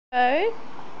So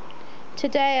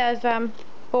today I've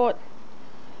bought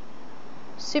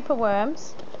super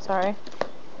worms, and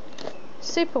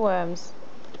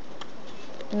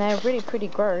they're really pretty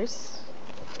gross.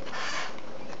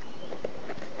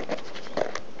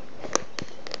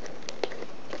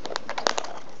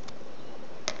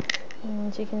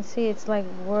 And as you can see, it's like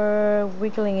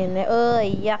wiggling in there. Oh,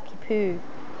 yucky poo.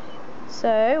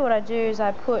 So what I do is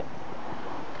I put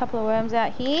a couple of worms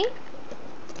out here.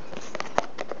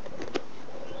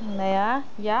 And they are,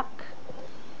 yuck.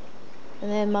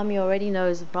 And then Mummy already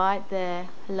knows right there.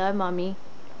 Hello, Mummy.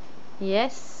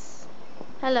 Yes.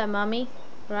 Hello, Mummy.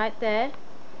 Right there.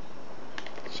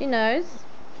 She knows.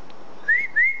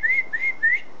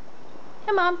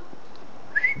 Come on.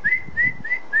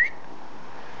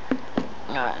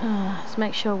 Alright, let's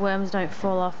make sure worms don't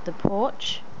fall off the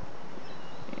porch.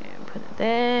 And put it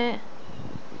there.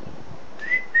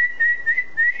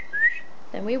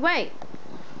 Then we wait.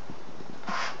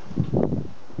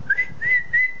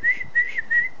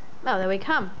 Oh, there we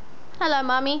come. Hello,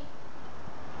 Mummy.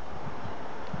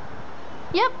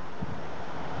 Yep.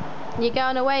 You're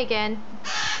going away again.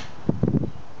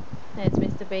 There's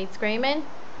Mr. Bede screaming.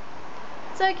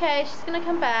 It's okay, she's gonna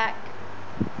come back.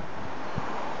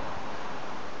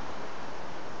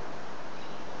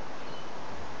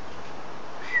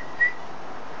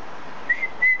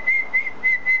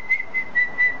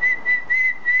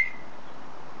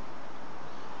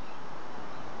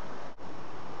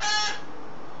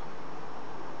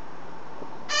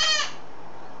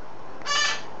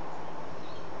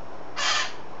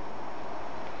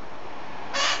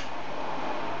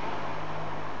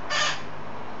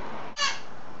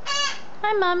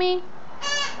 Hi, Mummy.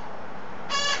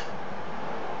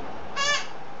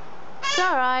 It's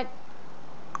alright.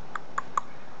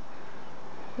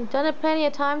 You've done it plenty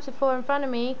of times before in front of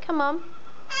me. Come on.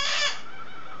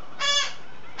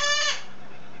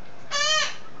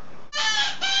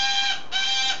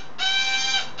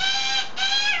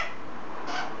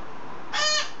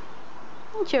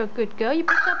 You're a good girl. You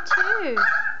picked up two.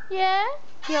 Yeah?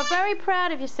 You're very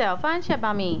proud of yourself, aren't you,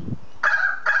 Mummy?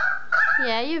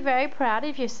 Yeah, you're very proud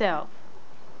of yourself.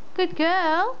 Good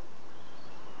girl.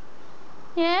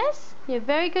 Yes? You're a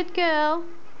very good girl.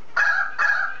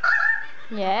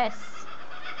 Yes.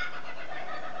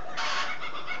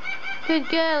 Good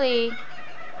girlie.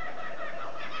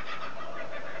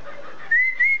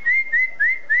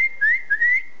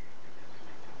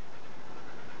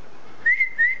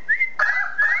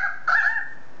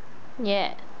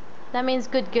 Yeah, that means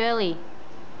good girlie.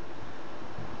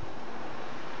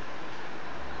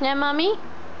 Yeah, Mummy?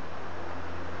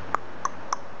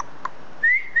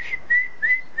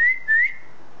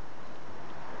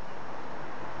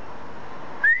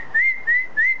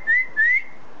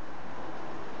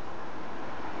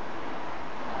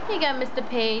 Here you go, Mr.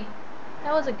 Pied.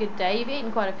 That was a good day. You've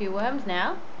eaten quite a few worms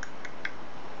now.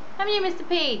 Haven't you, Mr.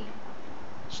 Pied?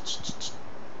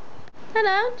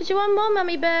 Hello, did you want more,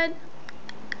 Mummy bird?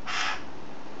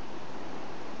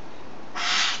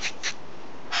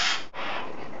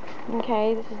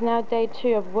 Okay, this is now day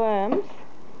 2 of worms.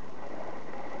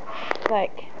 It's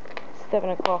like 7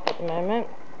 o'clock at the moment.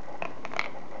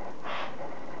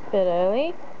 Bit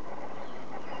early.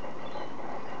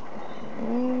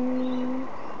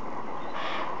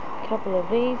 Couple of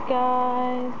these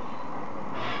guys.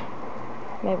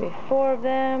 Maybe 4 of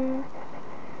them.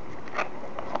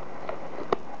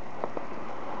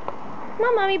 Come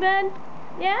on, Mummy bird.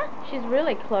 Yeah? She's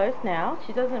really close now.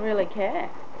 She doesn't really care.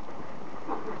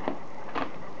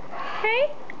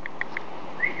 Hey?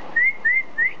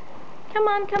 Come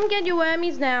on, come get your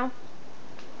wormies now.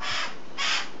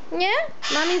 Yeah?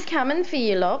 Mummy's coming for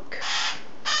you, look.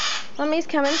 Mummy's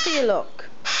coming for you, look.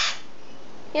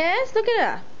 Yes? Look at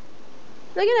her.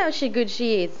 Look at how good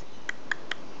she is.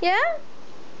 Yeah?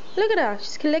 Look at her.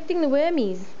 She's collecting the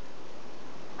wormies.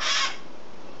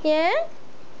 Yeah?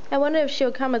 I wonder if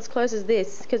she'll come as close as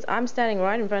this, because I'm standing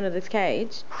right in front of this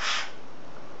cage.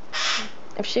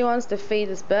 If she wants to feed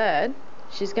this bird,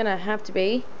 she's going to have to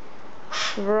be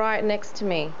right next to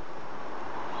me.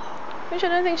 Which I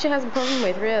don't think she has a problem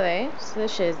with, really. So there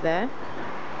she is there.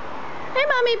 Hey,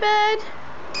 Mummy bird!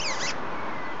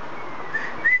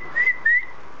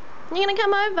 You gonna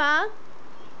come over?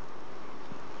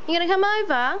 You gonna come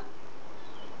over?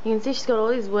 You can see she's got all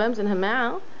these worms in her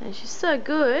mouth, and she's so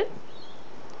good.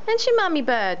 Isn't she, Mummy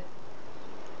bird?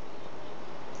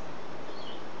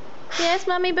 Yes,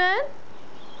 Mummy bird?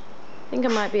 I think I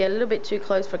might be a little bit too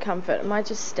close for comfort. I might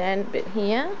just stand a bit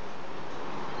here.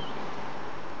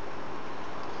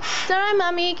 It's alright,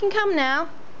 Mummy, you can come now.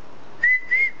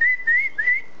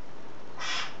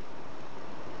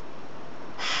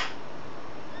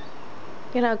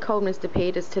 You know how cold Mr.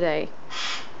 Pete is today.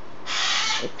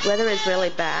 Weather is really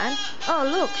bad. Oh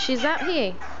look, she's out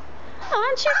here. Oh,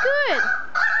 aren't you good?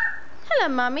 Hello,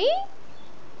 Mummy.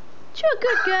 You're a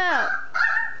good girl.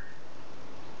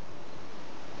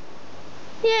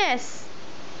 Yes.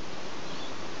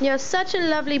 You're such a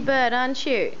lovely bird, aren't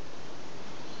you?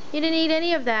 You didn't eat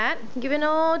any of that. Give it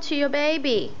all to your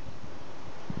baby.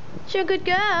 You're a good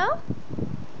girl.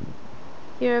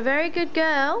 You're a very good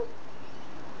girl.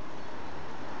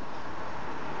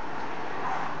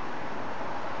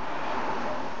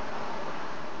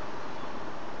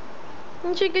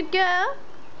 Aren't you a good girl?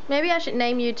 Maybe I should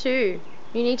name you too.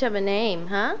 You need to have a name,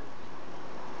 huh?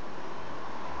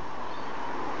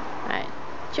 Alright.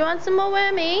 Do you want some more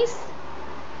wormies?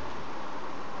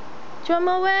 Do you want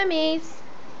more wormies?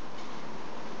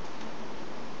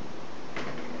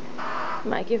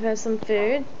 Might give her some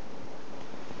food.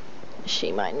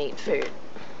 She might need food.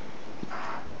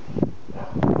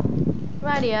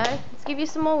 Rightio, let's give you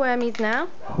some more wormies now.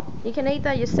 You can eat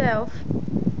that yourself.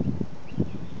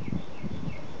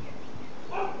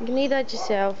 You can eat that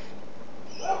yourself.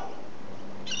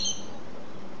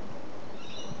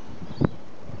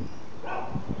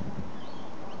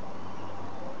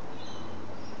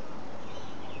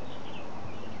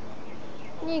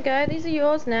 Here you go, these are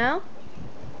yours now.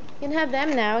 You can have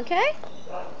them now, okay?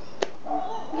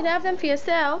 You can have them for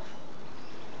yourself.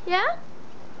 Yeah?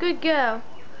 Good girl.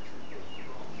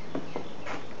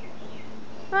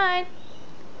 Right.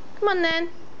 Come on then.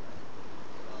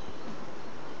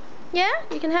 Yeah?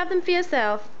 You can have them for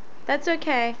yourself. That's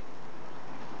okay.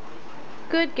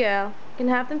 Good girl. You can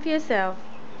have them for yourself.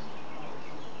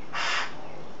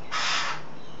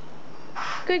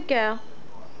 Good girl.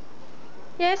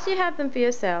 Yes, you have them for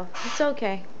yourself. It's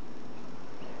okay.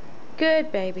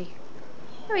 Good baby.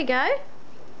 There we go.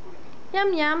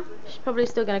 Yum yum. She's probably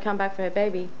still going to come back for her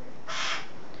baby.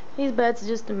 These birds are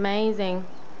just amazing.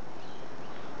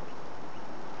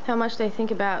 How much they think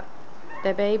about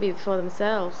their baby for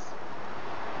themselves.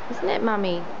 Isn't it,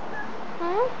 Mummy?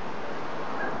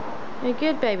 Hmm? You're a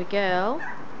good baby girl.